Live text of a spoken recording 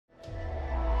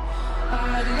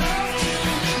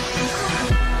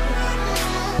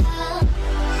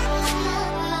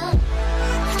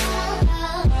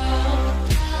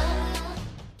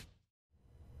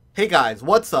guys,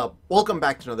 what's up? Welcome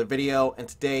back to another video, and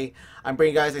today I'm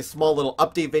bringing you guys a small little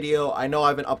update video. I know I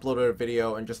haven't uploaded a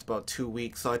video in just about 2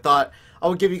 weeks, so I thought I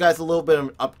would give you guys a little bit of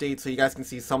an update so you guys can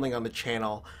see something on the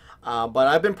channel. But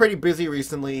I've been pretty busy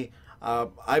recently.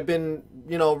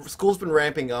 School's been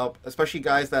ramping up, especially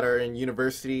guys that are in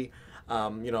university.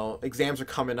 Exams are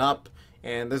coming up,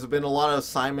 and there's been a lot of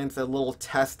assignments and little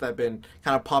tests that have been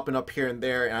kind of popping up here and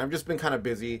there, and I've just been kind of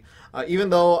busy. Even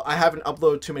though I haven't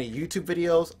uploaded too many YouTube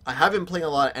videos, I have been playing a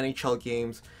lot of NHL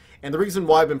games, and the reason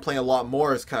why I've been playing a lot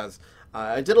more is because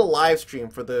I did a live stream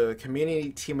for the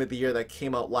Community Team of the Year that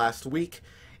came out last week,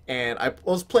 and I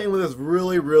was playing with this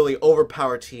really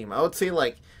overpowered team. I would say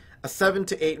like a 7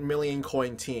 to 8 million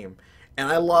coin team,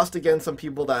 and I lost against some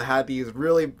people that had these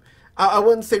really, I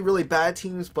wouldn't say really bad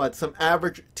teams, but some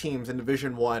average teams in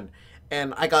Division 1,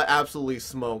 and I got absolutely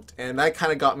smoked, and that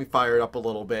kind of got me fired up a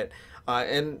little bit.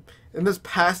 And in this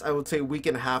past, I would say, week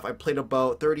and a half, I played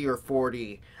about 30 or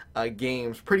 40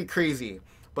 games. Pretty crazy.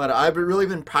 But I've really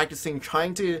been practicing,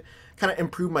 trying to kind of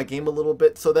improve my game a little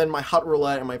bit, so then my hot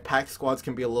roulette and my pack squads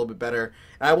can be a little bit better.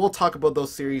 And I will talk about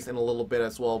those series in a little bit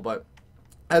as well, but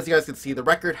as you guys can see, the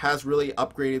record has really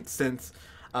upgraded since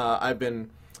I've been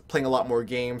playing a lot more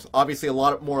games. Obviously a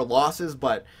lot more losses,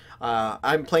 but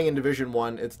I'm playing in Division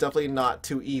 1. It's definitely not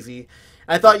too easy.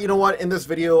 And I thought, you know what, in this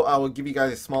video I will give you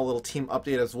guys a small little team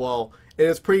update as well. It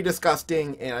is pretty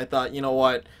disgusting, and I thought, you know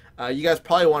what, you guys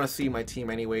probably want to see my team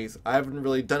anyways. I haven't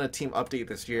really done a team update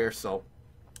this year, so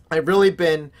I've really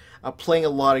been playing a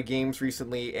lot of games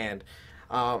recently, and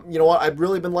you know what, I've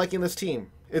really been liking this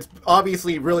team. It's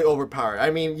obviously really overpowered. I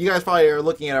mean, you guys probably are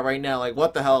looking at it right now like,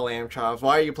 what the hell, Lamb Chops?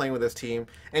 Why are you playing with this team?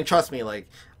 And trust me, like,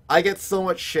 I get so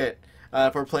much shit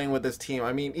for playing with this team.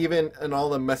 I mean, even in all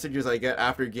the messages I get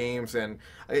after games, and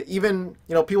even,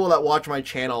 you know, people that watch my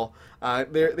channel,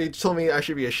 they told me I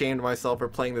should be ashamed of myself for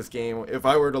playing this game if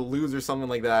I were to lose or something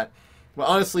like that. But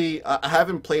honestly, I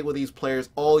haven't played with these players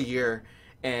all year,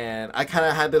 and I kind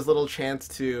of had this little chance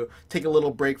to take a little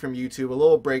break from YouTube, a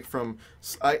little break from,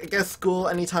 I guess, school.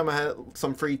 Anytime I had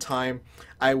some free time,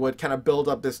 I would kind of build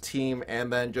up this team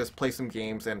and then just play some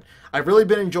games, and I've really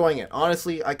been enjoying it.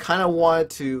 Honestly, I kind of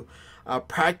wanted to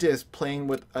practice playing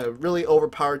with a really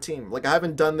overpowered team. Like, I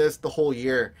haven't done this the whole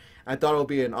year. I thought it would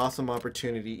be an awesome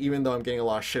opportunity, even though I'm getting a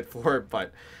lot of shit for it,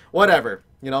 but whatever,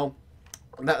 you know.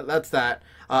 That's that.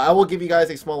 I will give you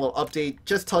guys a small little update,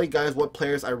 just tell you guys what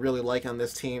players I really like on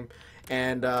this team.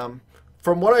 And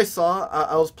from what I saw,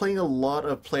 I was playing a lot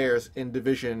of players in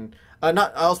Division. I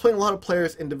was playing a lot of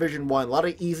players in Division 1. A lot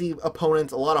of easy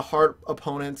opponents, a lot of hard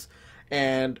opponents,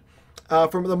 and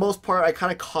for the most part, I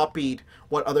kind of copied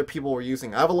what other people were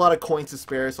using. I have a lot of coins to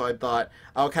spare, so I thought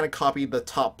I would kind of copy the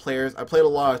top players. I played a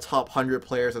lot of top 100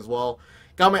 players as well.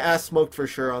 Got my ass smoked for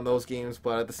sure on those games,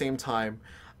 but at the same time,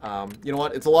 you know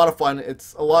what? It's a lot of fun.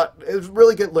 It's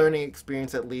really good learning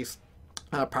experience, at least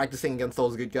practicing against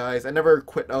those good guys. I never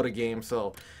quit out a game,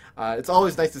 so it's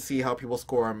always nice to see how people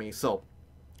score on me. So,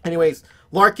 anyways,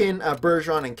 Larkin,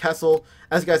 Bergeron, and Kessel.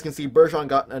 As you guys can see, Bergeron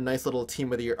got a nice little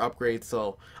Team of the Year upgrade.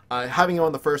 So, having him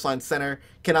on the first line center,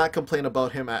 cannot complain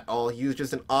about him at all. He's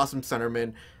just an awesome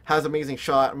centerman. Has amazing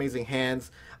shot, amazing hands,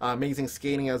 amazing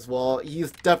skating as well.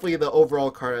 He's definitely the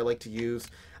overall card I like to use.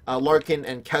 Larkin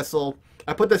and Kessel.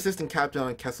 I put the assistant captain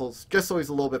on Kessel just so he's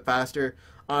a little bit faster.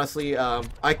 Honestly,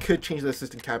 I could change the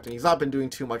assistant captain. He's not been doing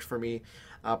too much for me.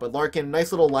 But Larkin,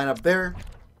 nice little lineup there.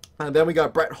 Then we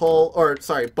got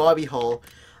Bobby Hull.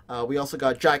 We also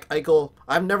got Jack Eichel.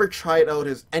 I've never tried out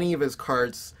any of his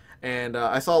cards, and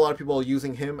I saw a lot of people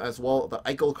using him as well, the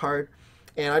Eichel card.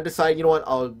 And I decided, you know what,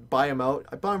 I'll buy him out.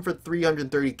 I bought him for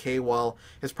 $330K while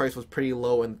his price was pretty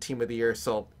low in the Team of the Year.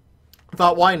 So I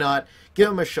thought, why not? Give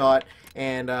him a shot.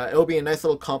 And it'll be a nice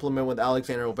little compliment with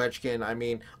Alexander Ovechkin. I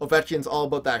mean, Ovechkin's all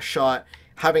about that shot.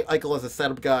 Having Eichel as a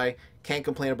setup guy, can't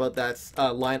complain about that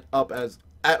line up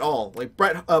at all. Like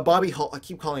Bobby Hull, I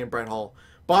keep calling him Brett Hull.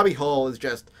 Bobby Hull is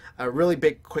just a really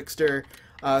big quickster,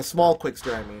 small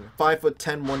quickster. I mean,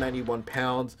 5'10", 191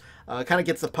 pounds. Kind of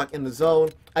gets the puck in the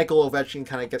zone. Eichel Ovechkin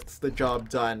kind of gets the job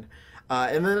done.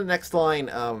 And then the next line,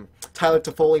 Tyler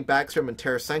Toffoli, Backstrom, and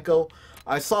Tarasenko.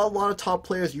 I saw a lot of top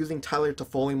players using Tyler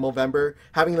Toffoli in Movember,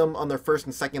 having them on their first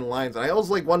and second lines. And I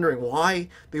was like wondering why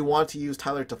they want to use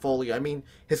Tyler Toffoli. I mean,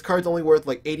 his card's only worth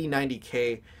like 80,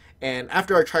 90K. And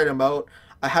after I tried him out,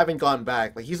 I haven't gone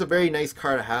back. Like, he's a very nice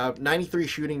card to have. 93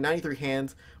 shooting, 93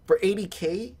 hands. For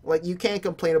 80K, like, you can't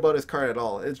complain about his card at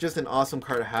all. It's just an awesome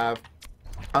card to have.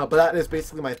 But that is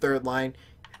basically my third line.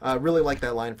 Really like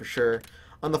that line for sure.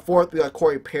 On the fourth, we got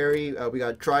Corey Perry. We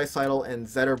got Draisaitl and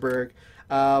Zetterberg.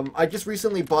 I just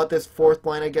recently bought this fourth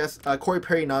line, I guess. Corey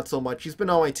Perry, not so much. He's been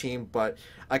on my team, but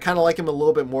I kind of like him a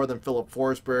little bit more than Philip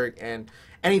Forsberg. And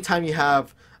anytime you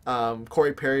have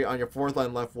Corey Perry on your fourth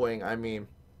line left wing, I mean,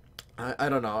 I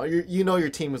don't know. You know your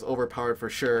team is overpowered for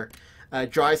sure.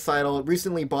 Draisaitl,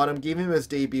 recently bought him, gave him his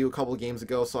debut a couple games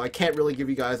ago, so I can't really give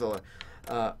you guys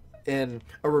a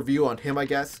review on him, I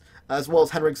guess. As well as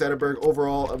Henrik Zetterberg,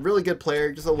 overall a really good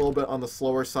player, just a little bit on the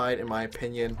slower side in my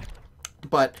opinion.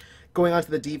 But going on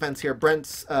to the defense here,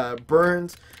 Brent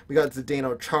Burns, we got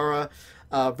Zdeno Chara.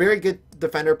 Very good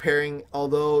defender pairing,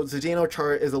 although Zdeno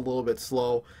Chara is a little bit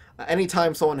slow.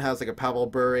 Anytime someone has like a Pavel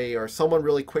Bure or someone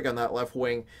really quick on that left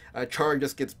wing, Chara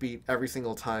just gets beat every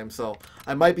single time. So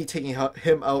I might be taking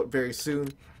him out very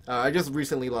soon. I just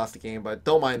recently lost the game, but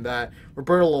don't mind that.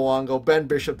 Roberto Luongo, Ben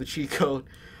Bishop, the cheat code.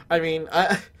 I mean,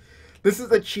 this is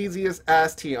the cheesiest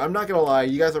ass team. I'm not gonna lie,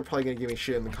 you guys are probably gonna give me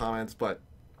shit in the comments, but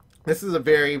this is a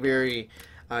very, very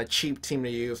cheap team to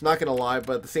use. Not gonna lie,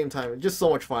 but at the same time, just so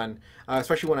much fun,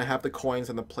 especially when I have the coins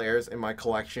and the players in my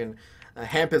collection.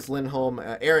 Hampus Lindholm,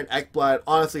 Aaron Ekblad,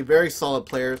 honestly, very solid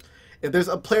players. If there's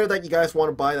a player that you guys want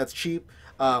to buy that's cheap,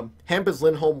 Hampus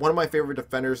Lindholm, one of my favorite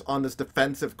defenders on this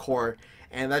defensive core,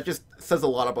 and that just says a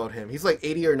lot about him. He's like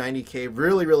 80 or 90k,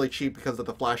 really, really cheap because of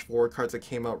the flash forward cards that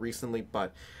came out recently,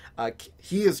 but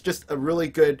he is just a really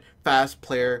good, fast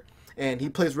player, and he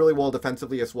plays really well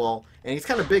defensively as well, and he's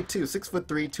kind of big too,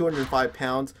 6'3", 205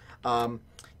 pounds.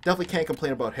 Definitely can't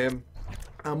complain about him.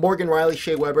 Morgan Riley,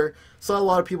 Shea Weber. Saw a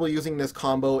lot of people using this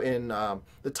combo in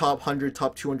the top 100,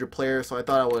 top 200 players, so I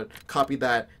thought I would copy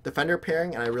that defender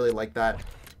pairing, and I really like that.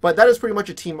 But that is pretty much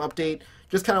a team update.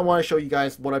 Just kind of want to show you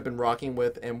guys what I've been rocking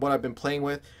with and what I've been playing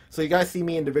with. So you guys see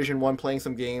me in Division 1 playing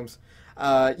some games.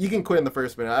 You can quit in the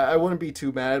first minute. I wouldn't be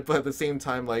too mad, but at the same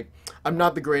time, like, I'm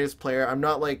not the greatest player. I'm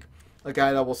not like a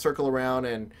guy that will circle around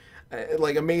and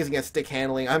like amazing at stick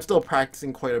handling. I'm still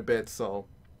practicing quite a bit, so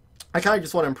I kind of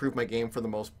just want to improve my game for the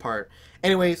most part.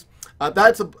 Anyways,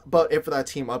 that's about it for that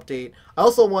team update. I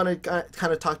also want to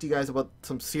kind of talk to you guys about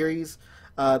some series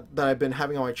that I've been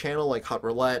having on my channel, like Hot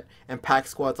Roulette and Pack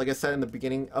Squads. Like I said in the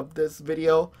beginning of this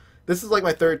video, this is like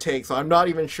my third take, so I'm not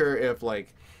even sure if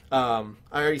like I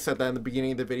already said that in the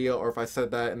beginning of the video or if I said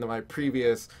that in my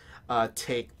previous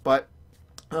take. But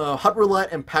Hot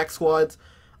Roulette and Pack Squads,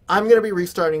 I'm going to be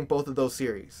restarting both of those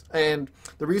series. And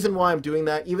the reason why I'm doing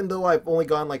that, even though I've only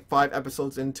gone like 5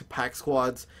 episodes into Pack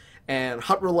Squads and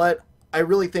Hot Roulette, I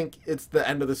really think it's the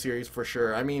end of the series for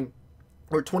sure. I mean,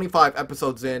 we're 25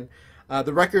 episodes in.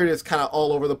 The record is kind of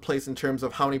all over the place in terms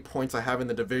of how many points I have in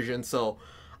the division. So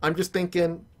I'm just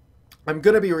thinking I'm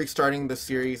going to be restarting this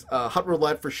series. Hot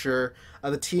Roulette for sure.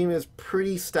 The team is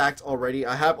pretty stacked already.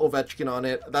 I have Ovechkin on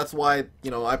it. That's why,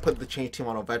 you know, I put the change team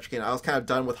on Ovechkin. I was kind of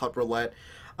done with Hot Roulette.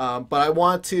 But I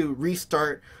want to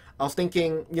restart. I was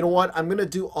thinking, you know what, I'm going to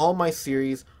do all my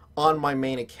series on my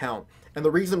main account. And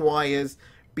the reason why is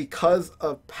because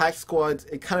of Pack Squads,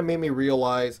 it kind of made me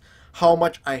realize how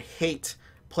much I hate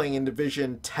playing in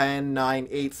Division 10, 9,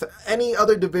 8, so any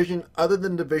other division other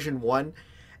than Division 1.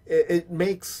 It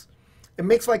makes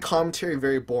my commentary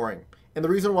very boring. And the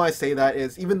reason why I say that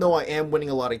is even though I am winning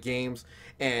a lot of games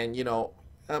and, you know,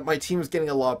 my team is getting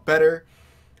a lot better,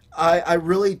 I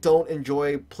really don't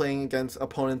enjoy playing against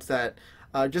opponents that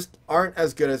just aren't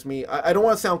as good as me. I don't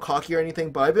want to sound cocky or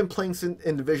anything, but I've been playing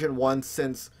in Division 1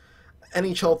 since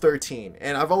NHL 13,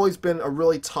 and I've always been a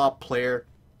really top player.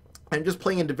 And just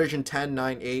playing in Division 10,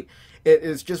 9, 8, it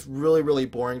is just really, really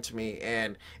boring to me,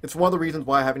 and it's one of the reasons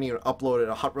why I haven't even uploaded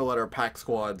a Hot Roulette or Pack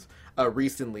Squads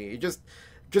recently. Just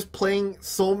playing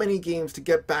so many games to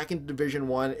get back into Division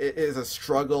 1, it is a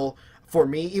struggle for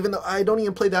me, even though I don't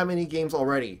even play that many games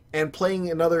already. And playing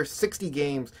another 60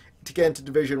 games to get into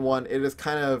Division 1, it is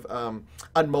kind of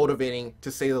unmotivating,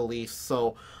 to say the least.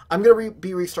 So I'm going to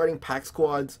be restarting Pack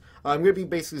Squads. I'm going to be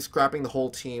basically scrapping the whole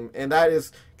team, and that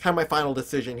is kind of my final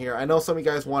decision here. I know some of you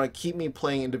guys want to keep me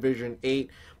playing in Division 8,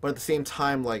 but at the same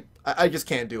time, like, I just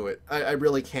can't do it. I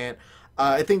really can't.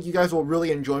 I think you guys will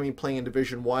really enjoy me playing in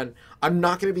Division 1. I'm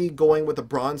not going to be going with a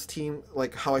bronze team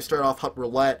like how I started off Hot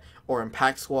Roulette or in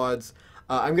Pack Squads.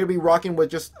 I'm going to be rocking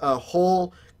with just a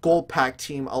whole gold pack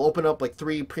team. I'll open up like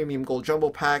 3 premium gold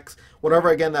jumbo packs. Whatever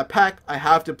I get in that pack, I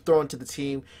have to throw into the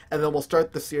team, and then we'll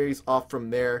start the series off from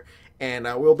there. And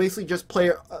we'll basically just play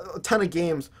a ton of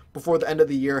games before the end of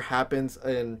the year happens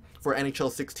for NHL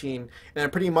 16.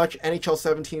 And pretty much NHL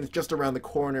 17 is just around the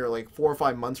corner, like 4 or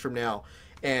 5 months from now.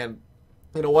 And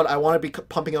you know what? I want to be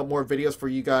pumping out more videos for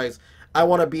you guys. I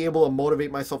want to be able to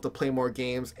motivate myself to play more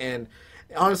games. And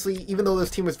honestly, even though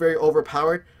this team is very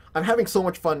overpowered, I'm having so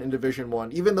much fun in Division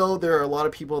 1. Even though there are a lot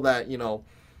of people that, you know,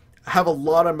 have a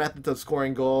lot of methods of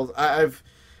scoring goals. I've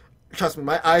trust me,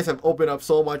 my eyes have opened up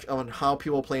so much on how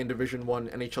people play in Division 1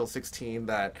 NHL 16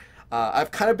 that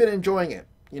I've kind of been enjoying it.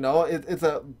 You know, it's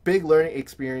a big learning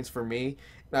experience for me.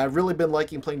 And I've really been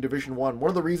liking playing Division 1. One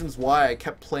of the reasons why I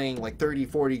kept playing like 30,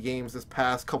 40 games this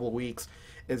past couple of weeks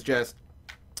is just,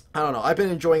 I don't know, I've been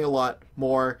enjoying a lot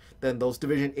more than those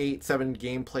Division 8, 7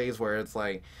 gameplays where it's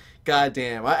like, god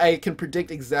damn, I can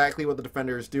predict exactly what the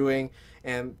defender is doing,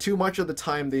 and too much of the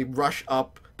time they rush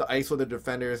up the ice with the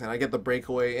defenders and I get the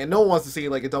breakaway, and no one wants to see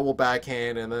like a double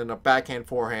backhand and then a backhand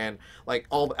forehand like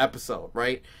all the episode,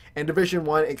 right? And Division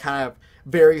 1, it kind of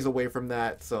varies away from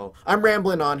that. So I'm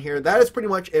rambling on here. That is pretty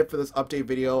much it for this update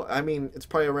video. I mean, it's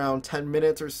probably around 10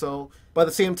 minutes or so, but at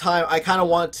the same time I kind of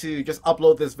want to just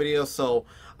upload this video. So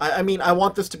I mean, I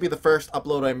want this to be the first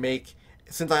upload I make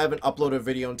since I haven't uploaded a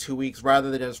video in 2 weeks,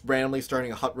 rather than just randomly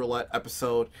starting a Hut Roulette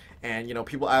episode and, you know,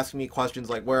 people asking me questions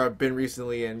like where I've been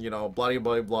recently and, you know, blah,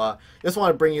 blah, blah. Just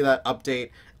want to bring you that update.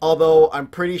 Although I'm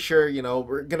pretty sure, you know,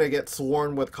 we're going to get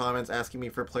swarmed with comments asking me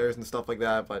for players and stuff like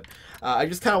that. But I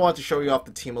just kind of want to show you off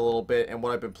the team a little bit and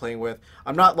what I've been playing with.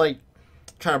 I'm not, like,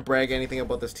 trying to brag anything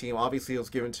about this team. Obviously, it was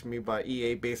given to me by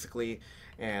EA, basically.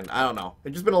 And I don't know.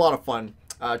 It's just been a lot of fun.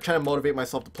 Trying to motivate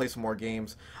myself to play some more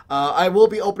games. I will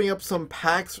be opening up some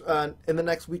packs in the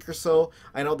next week or so.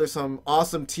 I know there's some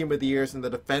awesome Team of the Years in the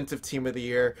Defensive Team of the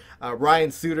Year.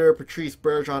 Ryan Suter, Patrice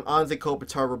Bergeron, Anze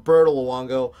Kopitar, Roberto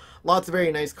Luongo. Lots of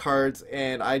very nice cards,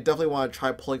 and I definitely want to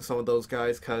try pulling some of those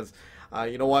guys because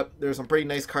you know what? There's some pretty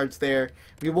nice cards there.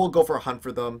 We will go for a hunt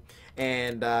for them.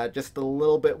 And just a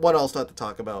little bit, what else do I have to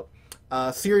talk about?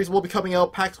 Series will be coming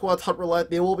out. Pack Squads, Hut Roulette,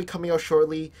 they will be coming out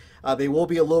shortly. They will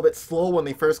be a little bit slow when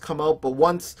they first come out, but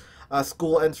once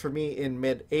school ends for me in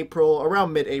mid-April,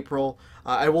 around mid-April,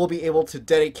 I will be able to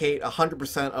dedicate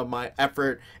 100% of my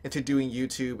effort into doing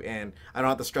YouTube, and I don't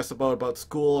have to stress about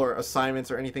school or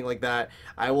assignments or anything like that.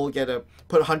 I will get to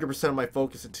put 100% of my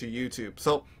focus into YouTube.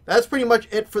 So that's pretty much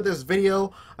it for this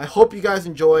video. I hope you guys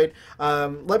enjoyed.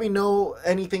 Let me know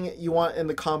anything you want in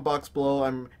the comment box below.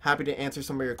 I'm happy to answer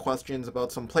some of your questions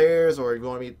about some players, or if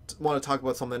you want to talk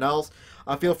about something else.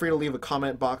 Feel free to leave a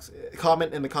comment in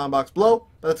the comment box below.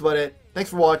 But that's about it.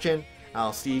 Thanks for watching.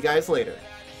 I'll see you guys later.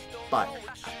 Bye. Oh,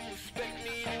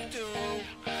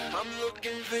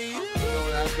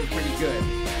 that's been pretty good.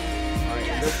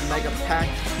 Alright, this mega pack.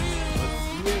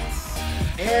 Let's see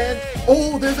it. And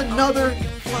oh, there's another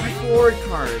flash forward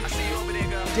card.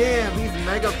 Damn, these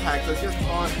mega packs are just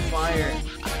on fire.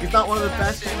 He's not one of the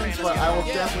best ones, but I will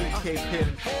definitely take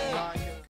him.